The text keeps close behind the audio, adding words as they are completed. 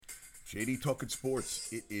JD Talking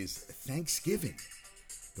Sports. It is Thanksgiving,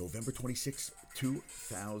 November 26,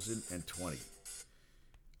 2020.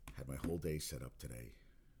 Had my whole day set up today.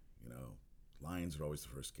 You know, Lions are always the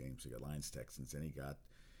first game, so you got Lions Texans, then you got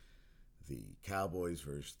the Cowboys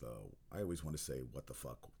versus I always want to say, what the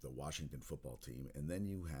fuck, the Washington football team, and then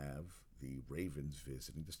you have the Ravens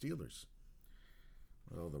visiting the Steelers.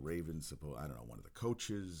 Well, the Ravens, I don't know, one of the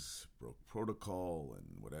coaches broke protocol and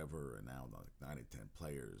whatever, and now like 9 to 10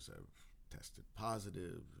 players have tested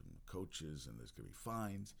positive, and coaches, and there's going to be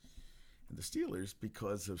fines. And the Steelers,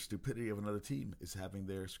 because of stupidity of another team, is having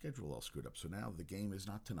their schedule all screwed up. So now the game is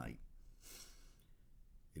not tonight.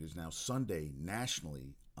 It is now Sunday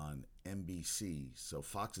nationally on NBC. So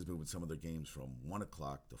Fox is moving some of their games from 1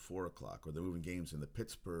 o'clock to 4 o'clock, or they're moving games in the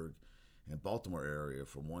Pittsburgh and Baltimore area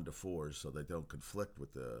from 1 to 4 so they don't conflict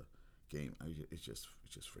with the game. It's just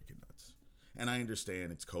freaking nuts. And I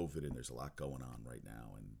understand it's COVID and there's a lot going on right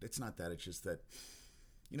now. And it's not that. It's just that,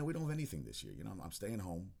 we don't have anything this year. I'm staying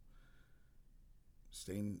home,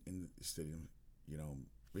 staying in the stadium.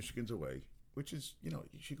 Michigan's away, which is,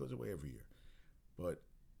 she goes away every year. But,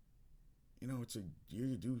 it's a year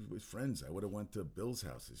you do with friends. I would have went to Bill's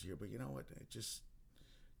house this year. But you know what? It just...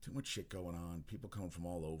 too much shit going on, people coming from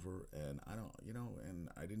all over, and I don't, and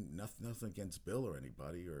I didn't, nothing against Bill or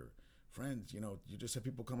anybody or friends, you just have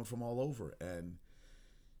people coming from all over, and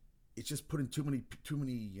it's just putting too many,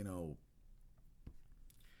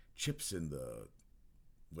 chips in the,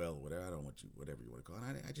 well, whatever, I don't want you, whatever you want to call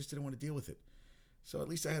it, I just didn't want to deal with it. So at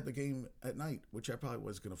least I had the game at night, which I probably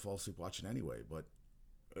was going to fall asleep watching anyway, but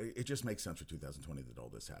it just makes sense for 2020 that all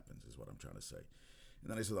this happens, is what I'm trying to say. And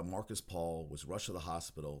then I saw that Marcus Paul was rushed to the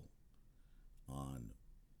hospital on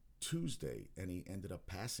Tuesday, and he ended up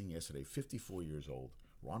passing yesterday, 54 years old.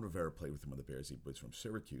 Ron Rivera played with him on the Bears. He was from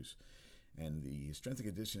Syracuse. And the strength and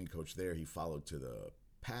conditioning coach there, he followed to the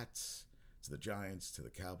Pats, to the Giants, to the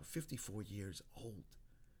Cowboys. 54 years old.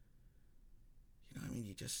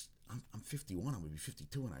 I'm 51, I'm going to be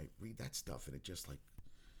 52, and I read that stuff, and it just it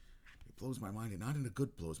blows my mind. And not in a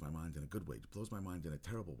good, blows my mind in a good way. It blows my mind in a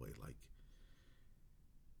terrible way,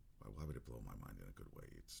 why would it blow my mind in a good way?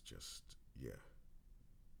 It's just, yeah.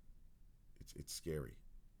 It's scary.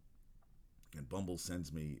 And Bumble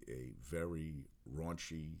sends me a very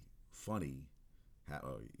raunchy, funny,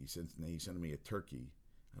 he sent me a turkey.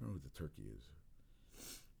 I don't know who the turkey is.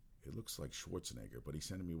 It looks like Schwarzenegger, but he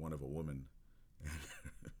sent me one of a woman.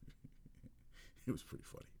 It was pretty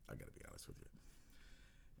funny, I got to be honest with you.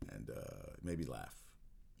 And it made me laugh.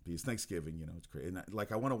 Because Thanksgiving, it's great. And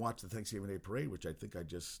I want to watch the Thanksgiving Day Parade, which I think I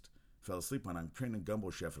just fell asleep on. I'm training Gumbo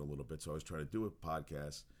Chef in a little bit, so I was trying to do a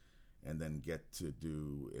podcast and then get to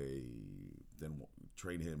then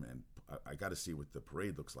train him. And I got to see what the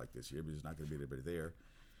parade looks like this year, because there's not going to be anybody there.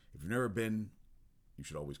 If you've never been, you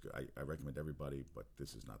should always go. I recommend everybody, but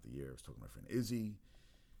this is not the year. I was talking to my friend Izzy,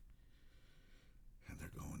 and they're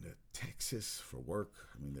going to Texas for work.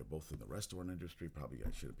 They're both in the restaurant industry. Probably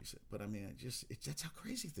I shouldn't be saying, but that's how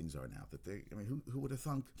crazy things are now. That who would have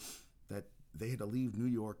thunk that they had to leave New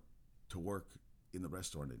York to work in the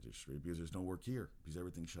restaurant industry, because there's no work here, because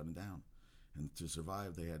everything's shutting down. And to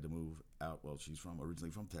survive, they had to move out. Well, she's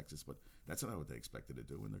originally from Texas, but that's not what they expected to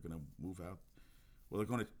do, and they're going to move out. Well, they're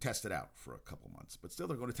going to test it out for a couple months, but still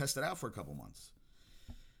they're going to test it out for a couple months.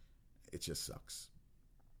 It just sucks.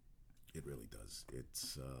 It really does.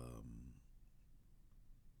 It's,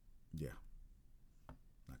 yeah.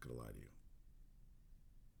 Not going to lie to you.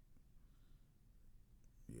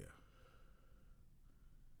 Yeah.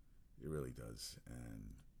 It really does. And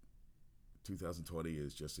 2020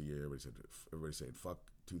 is just a year. Everybody's saying, fuck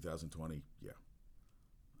 2020. Yeah.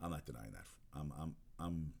 I'm not denying that. I'm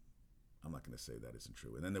not going to say that isn't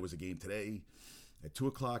true. And then there was a game today at 2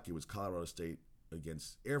 o'clock. It was Colorado State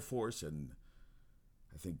against Air Force, and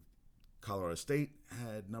I think Colorado State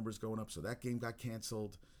had numbers going up, so that game got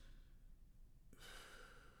canceled.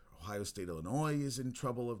 Ohio State, Illinois is in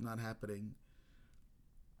trouble of not happening.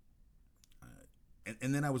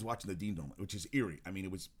 And then I was watching the Dean Dome, which is eerie.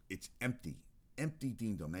 It's empty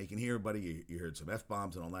Dean Dome. Now you can hear everybody. You heard some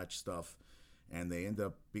F-bombs and all that stuff. And they end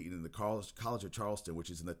up beating the College of Charleston,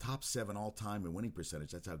 which is in the top 7 all-time in winning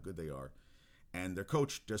percentage. That's how good they are. And their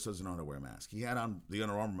coach just doesn't know how to wear a mask. He had on the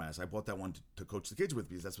Under Armour mask. I bought that one to coach the kids with,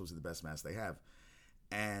 because that's supposed to be the best mask they have.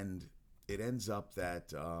 And it ends up that,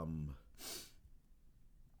 Cuomo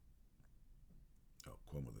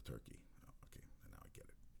the turkey. Oh, okay, now I get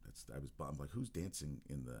it. I'm like, who's dancing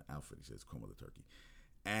in the outfit? He says, Cuomo the turkey.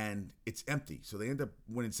 And it's empty. So they end up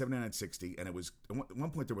winning 79-60, and it was, at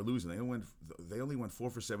one point they were losing. They only went 4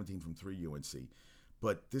 for 17 from 3 UNC.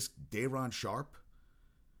 But this Day'Ron Sharpe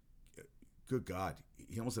good God,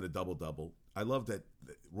 he almost had a double-double. I love that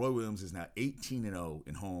Roy Williams is now 18-0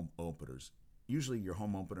 in home openers. Usually your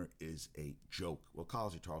home opener is a joke. Well,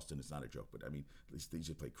 College of Charleston is not a joke, but I mean, at least they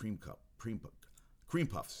usually play cream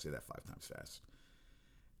puffs. Say that 5 times fast.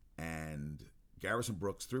 And Garrison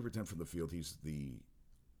Brooks, 3 for 10 from the field. He's the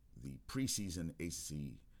preseason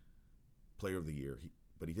ACC Player of the Year.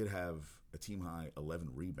 But he did have a team high 11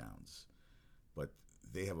 rebounds. But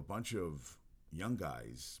they have a bunch of young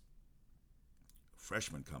guys,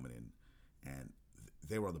 freshmen coming in, and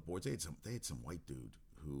they were on the boards. They had some white dude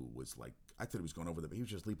who was like, I thought he was going over them. He was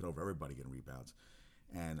just leaping over everybody getting rebounds.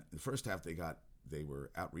 And the first half they were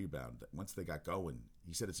out rebound. Once they got going,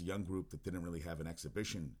 he said it's a young group that didn't really have an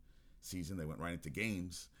exhibition season. They went right into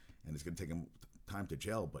games, and it's going to take them time to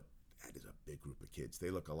gel. But that is a big group of kids. They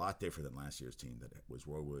look a lot different than last year's team. That was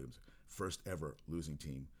Roy Williams' first ever losing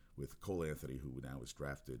team with Cole Anthony, who now was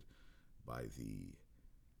drafted by the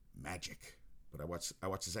Magic. But I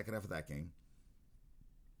watched the second half of that game.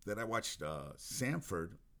 Then I watched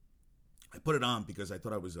Samford. I put it on because I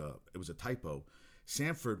thought it was a typo.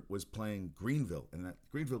 Samford was playing Greenville, and that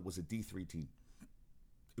Greenville was a D3 team.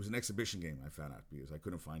 It was an exhibition game, I found out, because I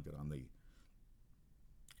couldn't find it on the...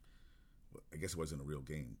 I guess it wasn't a real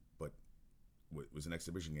game, but it was an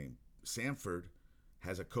exhibition game. Samford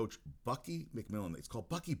has a coach, Bucky McMillan. It's called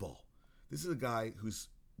Bucky Ball. This is a guy who's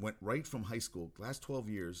went right from high school. Last 12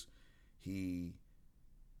 years,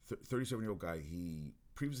 37-year-old guy, he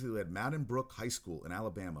previously led Mountain Brook High School in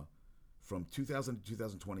Alabama. From 2000 to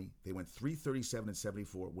 2020, they went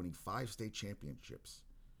 337-74, winning 5 state championships.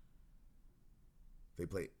 They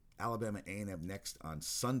play Alabama A&M next on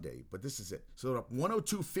Sunday, but this is it. So they're up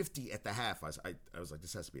 102-50 at the half. I was like,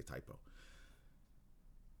 this has to be a typo.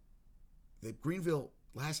 Greenville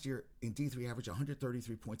last year in D3 averaged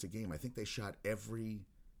 133 points a game. I think they shot every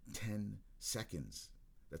 10 seconds.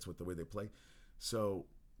 That's the way they play. So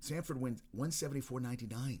Samford wins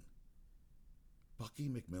 174-99. Bucky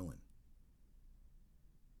McMillan.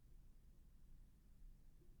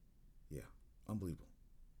 Yeah, unbelievable.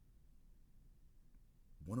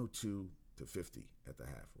 102-50 at the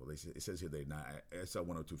half. Well, it says here I saw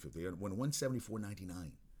 102-50. They won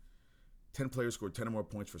 174-99. 10 players scored 10 or more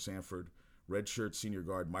points for Samford. Redshirt senior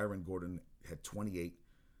guard Myron Gordon had 28.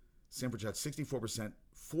 Samford shot 64%,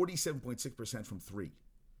 47.6% from 3.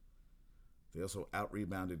 They also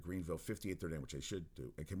out-rebounded Greenville 58-39, which they should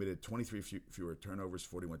do, and committed 23 fewer turnovers,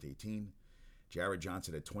 41-18. Jared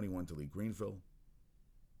Johnson had 21 to lead Greenville.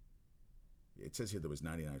 It says here there was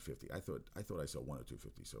 99-50. I thought I saw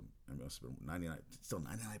 102-50, so I must have been 99. Still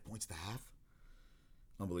 99 points to half.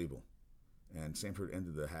 Unbelievable. And Samford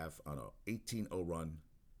ended the half on a 18-0 run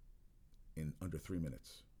in under 3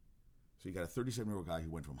 minutes. So you got a 37-year-old guy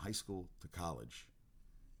who went from high school to college.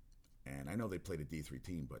 And I know they played a D3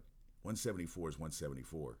 team, but 174 is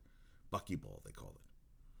 174. Bucky Ball, they call it.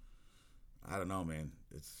 I don't know, man.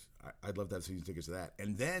 I'd love to have season tickets to that.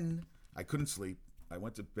 And then I couldn't sleep. I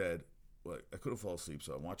went to bed. Well, I couldn't fall asleep,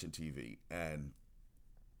 so I'm watching TV, and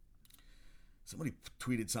somebody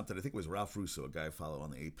tweeted something. I think it was Ralph Russo, a guy I follow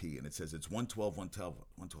on the AP, and it says it's 112, 112,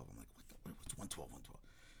 112. I'm like, what's 112, 112?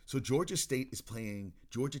 So Georgia State is playing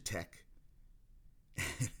Georgia Tech.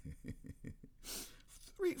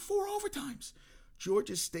 4 overtimes.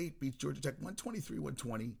 Georgia State beats Georgia Tech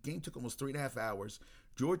 123-120. Game took almost 3.5 hours.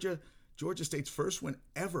 Georgia State's first win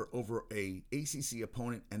ever over a ACC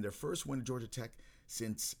opponent, and their first win at Georgia Tech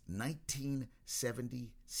since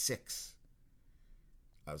 1976.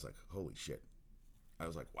 I was like, holy shit. I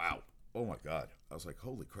was like, wow. Oh my God. I was like,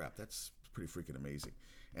 holy crap. That's pretty freaking amazing.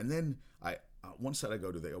 And then one site I go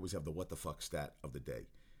to, they always have the what the fuck stat of the day.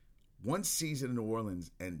 One season in New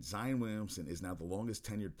Orleans, and Zion Williamson is now the longest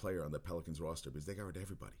tenured player on the Pelicans roster because they got rid of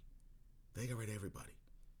everybody.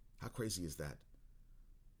 How crazy is that?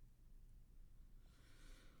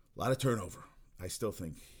 A lot of turnover. I still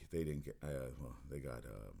think they didn't get. They got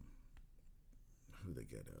who they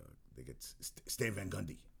get? They get Stan Van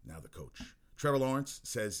Gundy, now the coach. Trevor Lawrence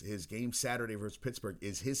says his game Saturday versus Pittsburgh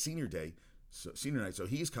is his senior night, so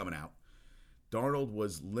he's coming out. Darnold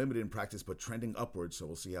was limited in practice but trending upwards, so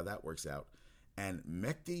we'll see how that works out. And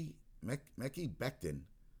Mekhi Becton,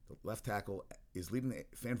 the left tackle, is leading the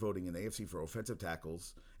fan voting in the AFC for offensive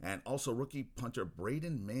tackles. And also rookie punter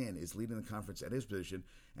Braden Mann is leading the conference at his position.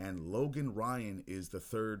 And Logan Ryan is the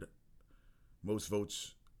third most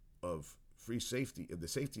votes of the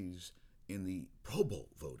safeties in the Pro Bowl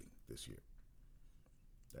voting this year.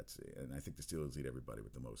 That's it. And I think the Steelers lead everybody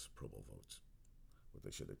with the most Pro Bowl votes. What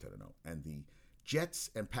they should, they're 10-0. And the Jets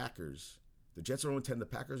and Packers, the Jets are 0-10, the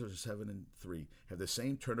Packers are 7-3, have the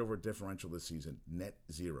same turnover differential this season, net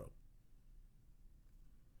 0.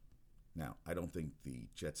 Now, I don't think the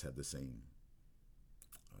Jets have the same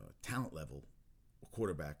talent level or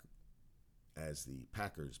quarterback as the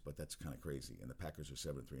Packers, but that's kind of crazy. And the Packers are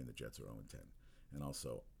 7-3 and the Jets are 0-10. And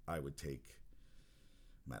also, I would take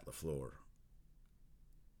Matt LaFleur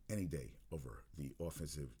any day over the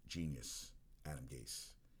offensive genius, Adam Gase.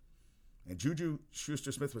 And Juju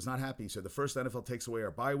Schuster-Smith was not happy. He said the first NFL takes away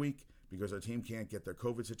our bye week because our team can't get their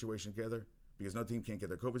COVID situation together, because no team can't get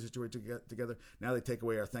their COVID situation together. Now they take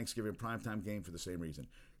away our Thanksgiving primetime game for the same reason.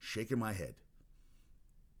 Shaking my head.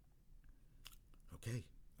 Okay,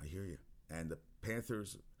 I hear you. And the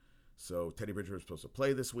Panthers, so Teddy Bridgewater was supposed to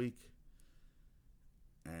play this week.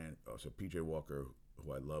 And also P.J. Walker,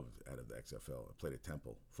 who I loved out of the XFL, played at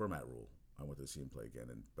Temple for Matt Rule. I wanted to see him play again.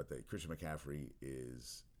 But Christian McCaffrey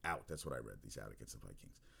is out. That's what I read. He's out against the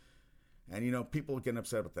Vikings. And, people are getting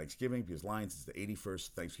upset about Thanksgiving because Lions is the 81st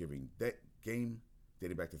Thanksgiving game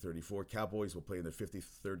dating back to 34. Cowboys will play in their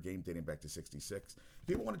 53rd game dating back to 66.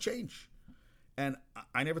 People want to change. And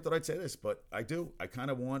I never thought I'd say this, but I do. I kind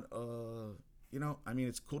of want,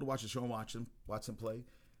 it's cool to watch the show and watch them play.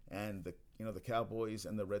 And, the Cowboys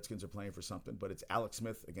and the Redskins are playing for something, but it's Alex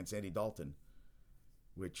Smith against Andy Dalton,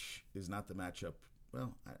 which is not the matchup.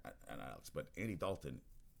 Well, not Alex, but Andy Dalton,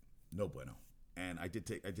 no bueno. And I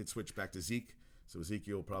did switch back to Zeke, so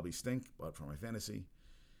Ezekiel will probably stink, but for my fantasy.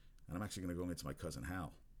 And I'm actually going to go against my cousin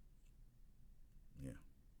Hal. Yeah.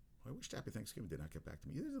 I wish Happy Thanksgiving did not get back to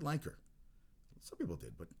me. Either did Lanker. Some people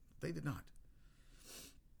did, but they did not.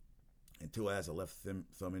 And Tua has a left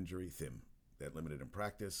thumb injury, that limited in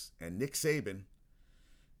practice. And Nick Saban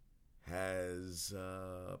has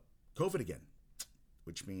COVID again,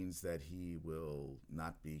 which means that he will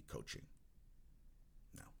not be coaching.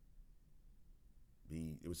 No.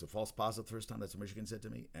 It was a false positive the first time. That's what Michigan said to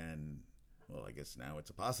me. And, well, I guess now it's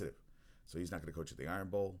a positive. So he's not going to coach at the Iron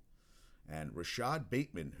Bowl. And Rashad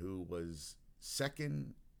Bateman, who was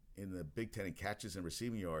second in the Big Ten in catches and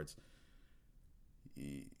receiving yards,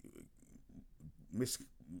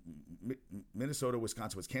 Minnesota,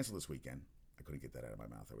 Wisconsin was canceled this weekend. I couldn't get that out of my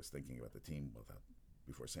mouth. I was thinking about the team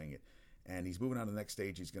before saying it. And he's moving on to the next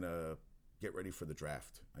stage. He's going to get ready for the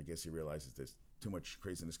draft. I guess he realizes there's too much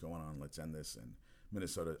craziness going on. Let's end this. And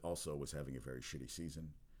Minnesota also was having a very shitty season.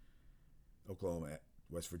 Oklahoma,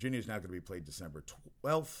 West Virginia is now going to be played December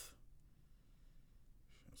 12th.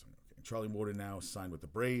 Charlie Morton now signed with the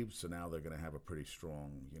Braves, so now they're going to have a pretty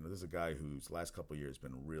strong, there's a guy whose last couple of years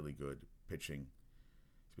been really good pitching.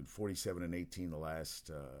 He's been 47-18 the last,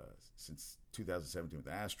 since 2017 with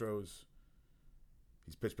the Astros.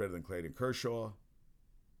 He's pitched better than Clayton Kershaw,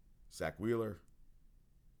 Zach Wheeler,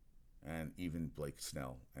 and even Blake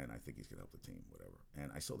Snell, and I think he's going to help the team, whatever.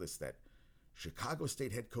 And I saw that Chicago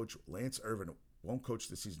State head coach Lance Irvin won't coach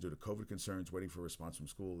this season due to COVID concerns, waiting for a response from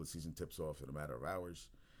school. The season tips off in a matter of hours.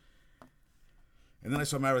 And then I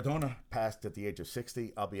saw Maradona passed at the age of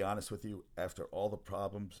 60. I'll be honest with you, after all the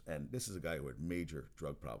problems, and this is a guy who had major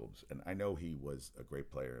drug problems, and I know he was a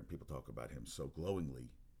great player, and people talk about him so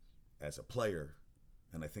glowingly as a player,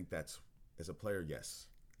 and I think that's, as a player, yes.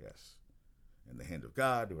 And the hand of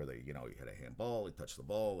God, where he had a handball, he touched the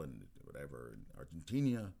ball, and whatever, and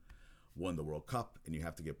Argentina won the World Cup, and you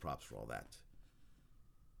have to give props for all that.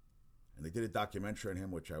 And they did a documentary on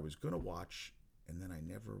him, which I was going to watch, and then I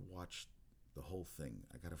never watched the whole thing.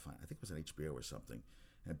 I think it was on HBO or something.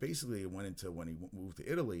 And basically it went into when he moved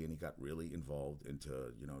to Italy and he got really involved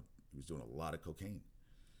into, he was doing a lot of cocaine.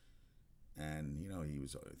 And, I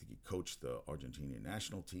think he coached the Argentinian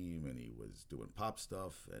national team and he was doing pop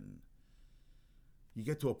stuff. And you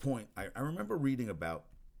get to a point, I remember reading about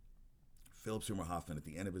Philip Seymour Hoffman at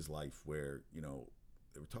the end of his life where, they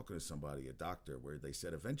were talking to somebody, a doctor, where they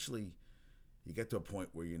said eventually you get to a point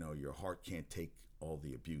where, your heart can't take all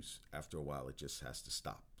the abuse. After a while, it just has to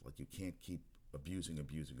stop. Like, you can't keep abusing.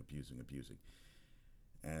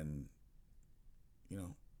 And,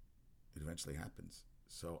 it eventually happens.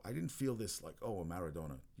 So I didn't feel this like, oh, a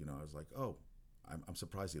Maradona. I was like, oh, I'm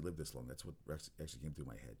surprised he lived this long. That's what actually came through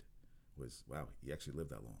my head was, wow, he actually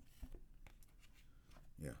lived that long.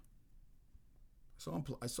 Yeah.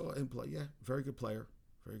 I saw him play. Yeah, very good player.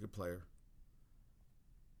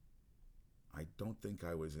 I don't think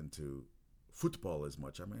I was into football as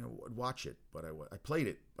much. I mean, I would watch it, but I played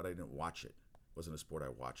it, but I didn't watch it. It wasn't a sport I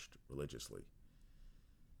watched religiously.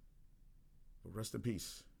 But rest in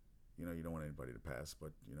peace. You don't want anybody to pass,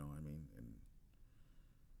 but, and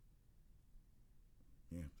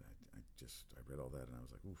yeah, I read all that and I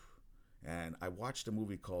was like, oof. And I watched a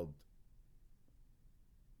movie called,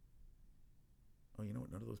 oh, you know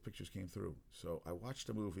what? None of those pictures came through. So I watched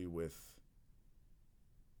a movie with,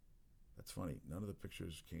 that's funny, none of the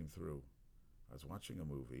pictures came through. I was watching a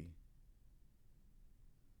movie.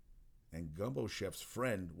 and Gumbo Chef's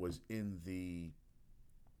friend was in the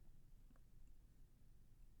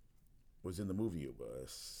movie.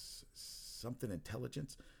 Something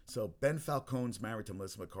Intelligence. So Ben Falcone's married to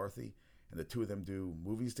Melissa McCarthy, and the two of them do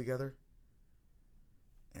movies together.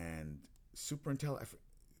 And Super Intelligent.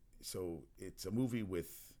 So it's a movie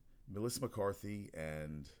with Melissa McCarthy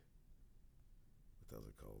and what the hell is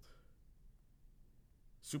it called?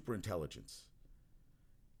 Super Intelligence.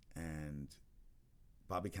 And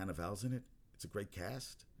Bobby Cannavale's in it. It's a great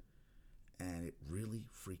cast. And it really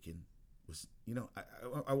freaking was,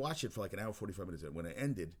 I watched it for like an hour, 45 minutes. And when it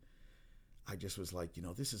ended, I just was like,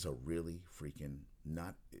 this is a really freaking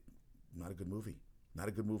not a good movie. Not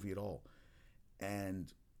a good movie at all.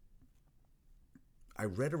 And I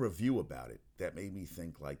read a review about it that made me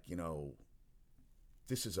think like,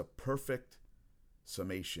 this is a perfect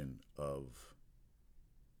summation of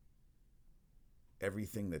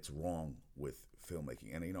everything that's wrong with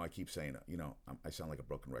filmmaking. And, I keep saying, I sound like a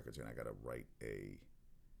broken record and I got to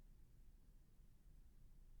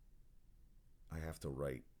have to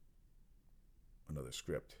write another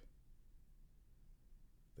script.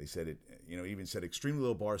 They said it, even said extremely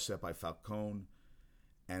low bar set by Falcone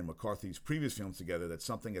and McCarthy's previous films together, that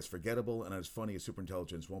something as forgettable and as funny as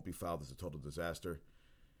Superintelligence won't be filed as a total disaster.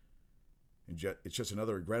 And it's just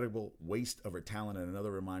another regrettable waste of her talent and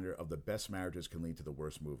another reminder of the best marriages can lead to the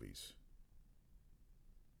worst movies.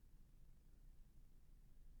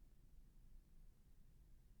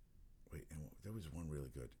 Wait, and there was one really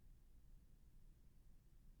good.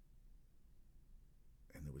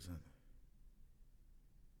 And there was another.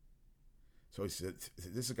 So he said,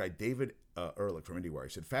 this is a guy, David Ehrlich from IndieWire. He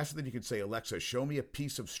said, faster than you can say, Alexa, show me a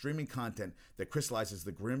piece of streaming content that crystallizes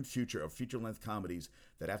the grim future of feature-length comedies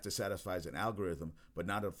that have to satisfy an algorithm, but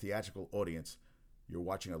not a theatrical audience. You're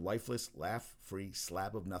watching a lifeless, laugh-free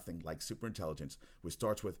slab of nothing like Superintelligence, which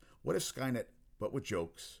starts with, what if Skynet, but with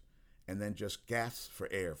jokes, and then just gasps for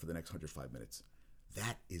air for the next 105 minutes.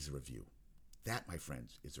 That is a review. That, my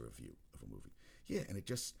friends, is a review of a movie. Yeah, and I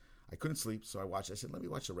couldn't sleep, so I watched. I said, let me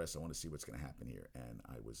watch the rest. I want to see what's going to happen here. And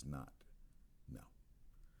I was not. No.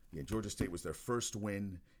 Yeah, Georgia State was their first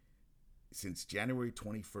win since January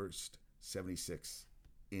 21st, 76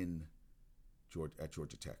 at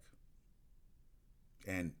Georgia Tech.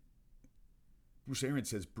 And Bruce Arians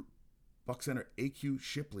says Buck center A.Q.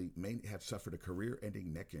 Shipley may have suffered a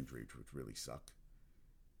career-ending neck injury, which would really suck.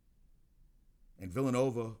 And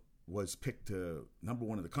Villanova was picked to number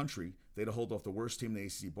one in the country. They'd hold off the worst team in the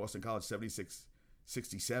ACC, Boston College,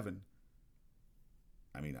 76-67.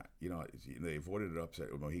 I mean, they avoided an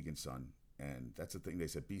upset with Mohegan Sun, and that's the thing. They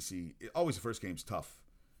said BC, always the first game's tough.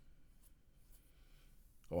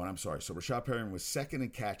 Oh, and I'm sorry. So Rashad Perriman was second in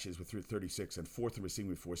catches with 336 and fourth in receiving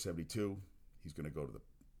with 472. He's going to go to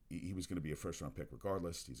he was going to be a first-round pick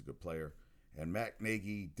regardless. He's a good player. And Matt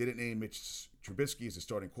Nagy didn't name Mitch Trubisky as a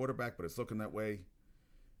starting quarterback, but it's looking that way,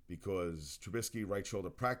 because Trubisky right shoulder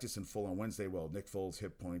practiced in full on Wednesday while Nick Foles'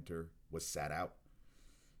 hip pointer was sat out.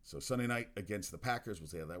 So Sunday night against the Packers, we'll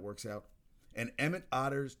see how that works out. And Emmett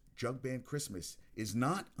Otter's Jug Band Christmas is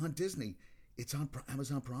not on Disney. It's on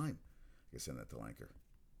Amazon Prime. I can send that to Lanker.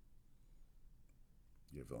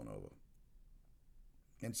 Yeah, Villanova.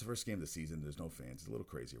 And it's the first game of the season. There's no fans. It's a little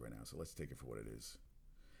crazy right now, so let's take it for what it is.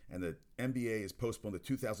 And the NBA has postponed the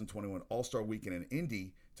 2021 All-Star Weekend in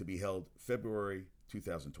Indy to be held February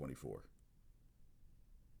 2024.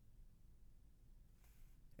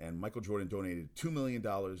 And Michael Jordan donated $2 million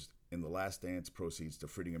in the Last Dance proceeds to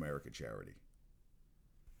Freedom America charity.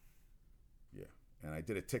 Yeah. And I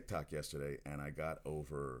did a TikTok yesterday, and I got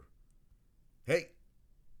over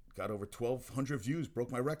 1,200 views,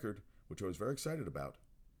 broke my record, which I was very excited about.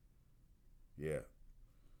 Yeah.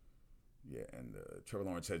 Yeah, and Trevor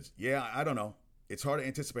Lawrence says, yeah, I don't know. It's hard to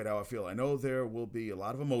anticipate how I feel. I know there will be a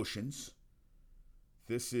lot of emotions.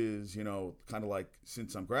 This is, kind of like,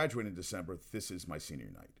 since I'm graduating in December, this is my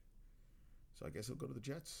senior night. So I guess he'll go to the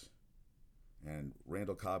Jets. And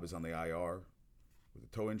Randall Cobb is on the IR with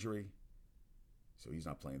a toe injury, so he's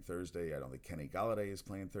not playing Thursday. I don't think Kenny Golladay is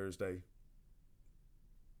playing Thursday.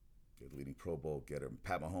 The leading Pro Bowl getter,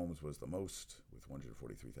 Pat Mahomes, was the most with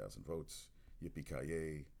 143,000 votes.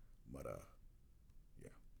 Yippee-ki-yay, but yeah,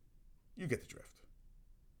 you get the drift.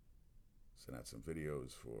 Sent out some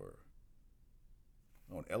videos for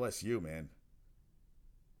and LSU, man.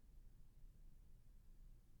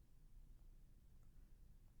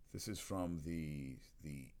 This is from the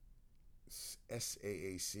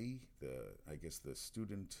SAAC, the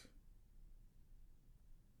Student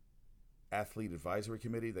Athlete Advisory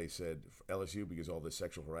Committee. They said LSU, because all the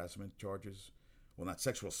sexual harassment charges, well, not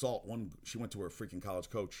sexual assault. She went to her freaking college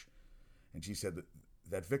coach, and she said that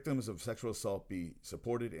that victims of sexual assault be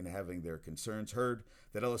supported in having their concerns heard,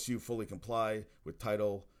 that LSU fully comply with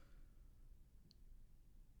Title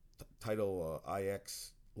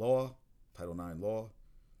IX law, Title IX law,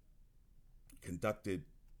 conducting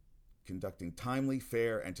timely,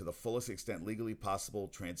 fair, and to the fullest extent legally possible,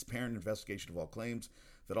 transparent investigation of all claims,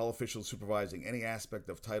 that all officials supervising any aspect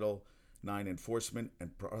of Title IX enforcement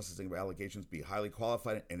and processing of allegations be highly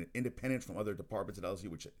qualified and independent from other departments at LSU,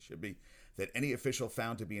 which it should be, that any official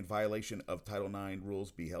found to be in violation of Title IX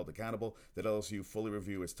rules be held accountable, that LSU fully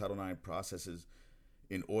review its Title IX processes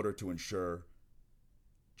in order to ensure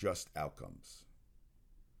just outcomes.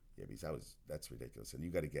 Yeah, because that's ridiculous, and you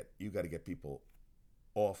got to get people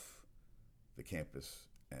off the campus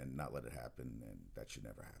and not let it happen, and that should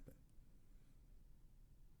never happen.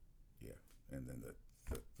 Yeah, and then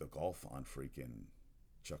the golf on freaking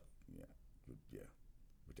Chuck, yeah,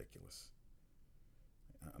 ridiculous.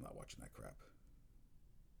 I'm not watching that crap.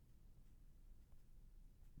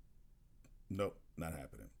 Nope, not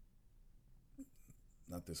happening.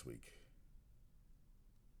 Not this week.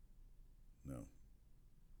 No.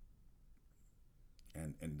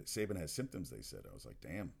 And Saban has symptoms, they said. I was like,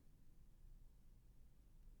 damn.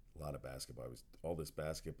 A lot of basketball. All this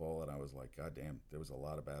basketball, and I was like, God damn, there was a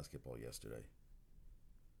lot of basketball yesterday.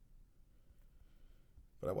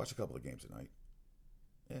 But I watched a couple of games tonight.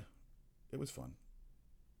 Yeah, it was fun.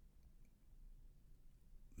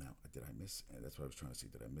 Now, did I miss? That's what I was trying to see.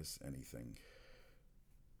 Did I miss anything?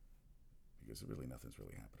 Because nothing's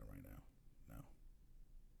really happening right now. No.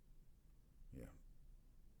 Yeah.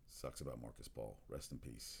 Sucks about Marcus Ball. Rest in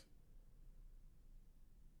peace.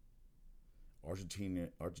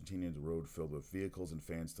 Argentinians road filled with vehicles and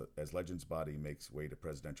fans as Legend's body makes way to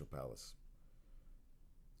Presidential Palace.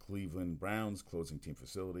 Cleveland Browns closing team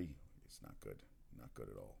facility. It's not good. Not good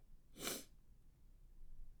at all.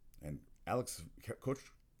 And Coach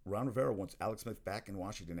Ron Rivera wants Alex Smith back in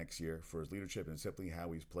Washington next year for his leadership and simply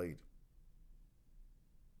how he's played.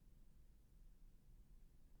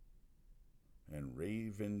 And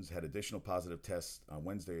Ravens had additional positive tests on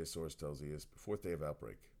Wednesday, a source tells us, fourth day of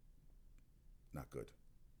outbreak. Not good.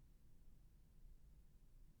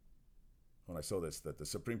 When I saw this, that the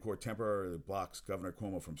Supreme Court temporarily blocks Governor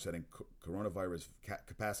Cuomo from setting coronavirus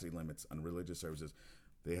capacity limits on religious services.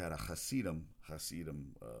 They had a Hasidic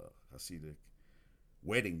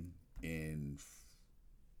wedding in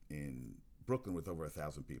Brooklyn with over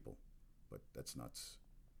 1,000 people, but that's nuts.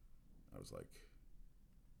 I was like,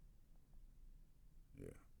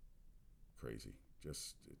 yeah, crazy.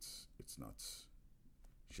 Just it's nuts.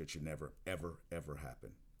 Shit should never, ever, ever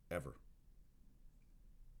happen. Ever.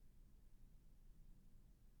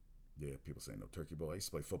 Yeah, people say no turkey bowl. I used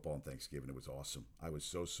to play football on Thanksgiving. It was awesome. I was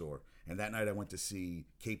so sore. And that night I went to see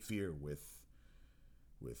Cape Fear with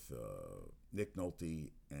Nick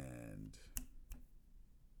Nolte and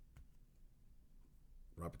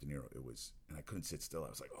Robert De Niro. And I couldn't sit still. I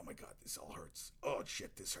was like, oh my God, this all hurts. Oh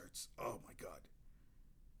shit, this hurts. Oh my God.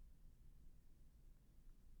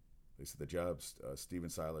 They said the jobs Steven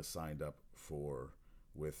Silas signed up for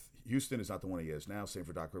with Houston is not the one he is now. Same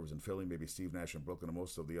for Doc Rivers in Philly, maybe Steve Nash in Brooklyn, and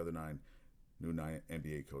most of the other nine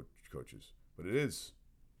NBA coaches. But it is.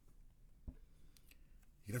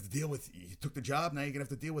 You're going to have to deal with, you took the job, now you're going to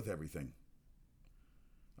have to deal with everything.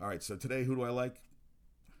 All right, so today, who do I like?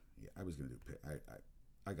 Yeah, I was going to do,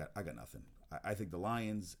 I got nothing. I think the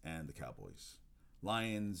Lions and the Cowboys.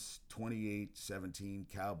 Lions 28-17,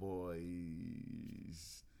 Cowboys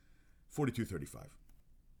 42-35.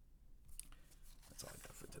 That's all I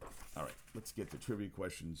got for today. All right, let's get to trivia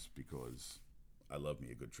questions because I love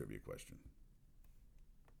me a good trivia question.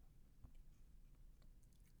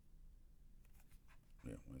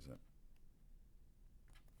 Yeah, what is that?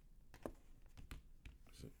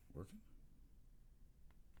 Is it working?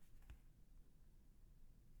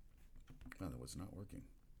 Oh, that was not working.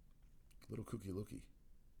 Little cookie looky.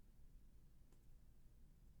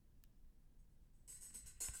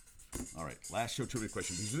 All right, last show trivia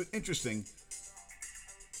question. This is interesting.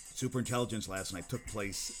 Superintelligence last night took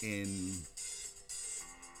place in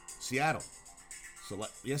Seattle. So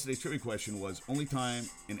yesterday's trivia question was only time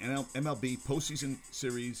in MLB postseason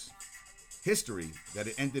series history that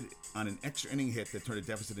it ended on an extra inning hit that turned a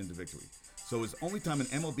deficit into victory. So it was only time in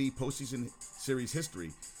MLB postseason series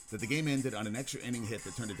history that the game ended on an extra inning hit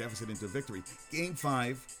that turned a deficit into a victory. Game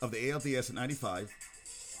 5 of the ALDS at 95,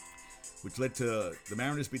 which led to the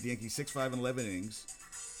Mariners beat the Yankees 6-5 in 11 innings,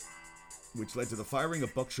 which led to the firing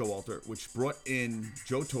of Buck Showalter, which brought in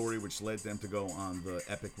Joe Torre, which led them to go on the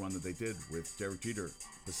epic run that they did with Derek Jeter,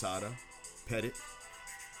 Posada, Pettit,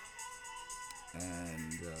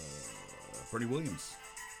 and Bernie Williams,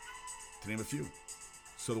 to name a few.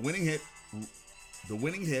 So the winning hit,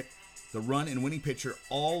 the run, and winning pitcher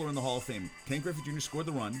all are in the Hall of Fame. Ken Griffey Jr. scored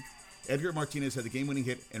the run. Edgar Martinez had the game-winning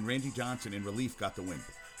hit, and Randy Johnson in relief got the win.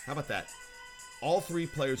 How about that? All three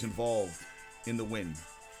players involved in the win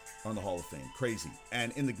are in the Hall of Fame. Crazy.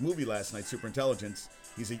 And in the movie last night, Superintelligence,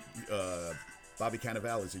 he's Bobby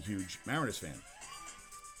Cannavale is a huge Mariners fan.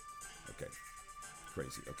 Okay.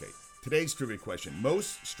 Crazy. Okay. Today's trivia question.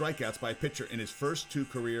 Most strikeouts by a pitcher in his first 2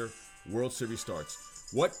 career World Series starts.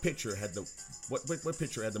 What pitcher had the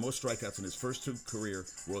most strikeouts in his first 2 career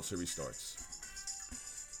World Series starts?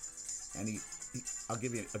 And I'll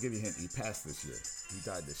give you a hint. He passed this year. He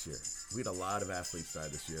died this year. We had a lot of athletes die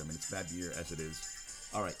this year. I mean, it's a bad year as it is.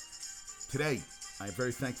 All right. Today, I am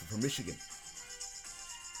very thankful for Michigan,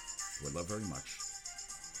 who I love very much,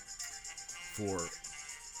 for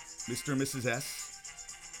Mr. and Mrs. S,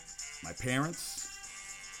 my parents,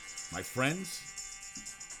 my friends,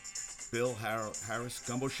 Bill Harris,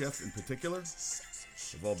 Gumbo Chef in particular.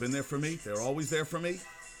 They've all been there for me. They're always there for me.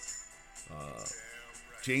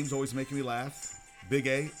 James always making me laugh. Big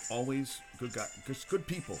A, always good guy, good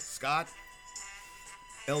people. Scott,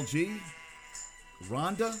 LG,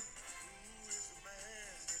 Rhonda.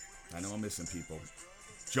 I know I'm missing people.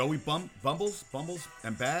 Joey Bumbles,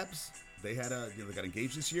 and Babs. They got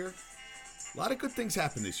engaged this year. A lot of good things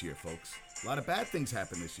happened this year, folks. A lot of bad things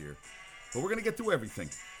happened this year, but we're gonna get through everything.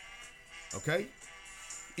 Okay?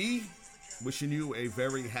 E, wishing you a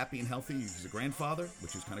very happy and healthy. He's a grandfather,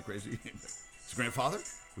 which is kind of crazy. He's a grandfather,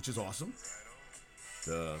 which is awesome.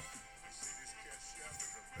 The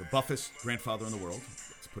buffest grandfather in the world.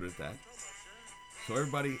 Let's put it at that. So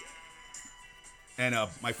everybody, and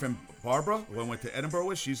my friend Barbara, who I went to Edinburgh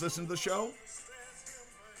with, she's listening to the show.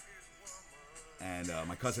 And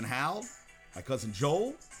my cousin Hal, my cousin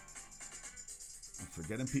Joel. I'm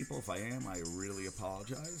forgetting people. If I am, I really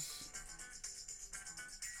apologize.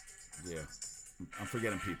 Yeah, I'm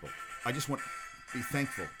forgetting people. I just want to be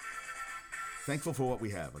thankful. Thankful for what we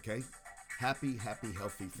have, okay? Happy,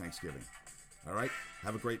 healthy Thanksgiving. All right?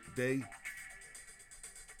 Have a great day.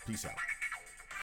 Peace out.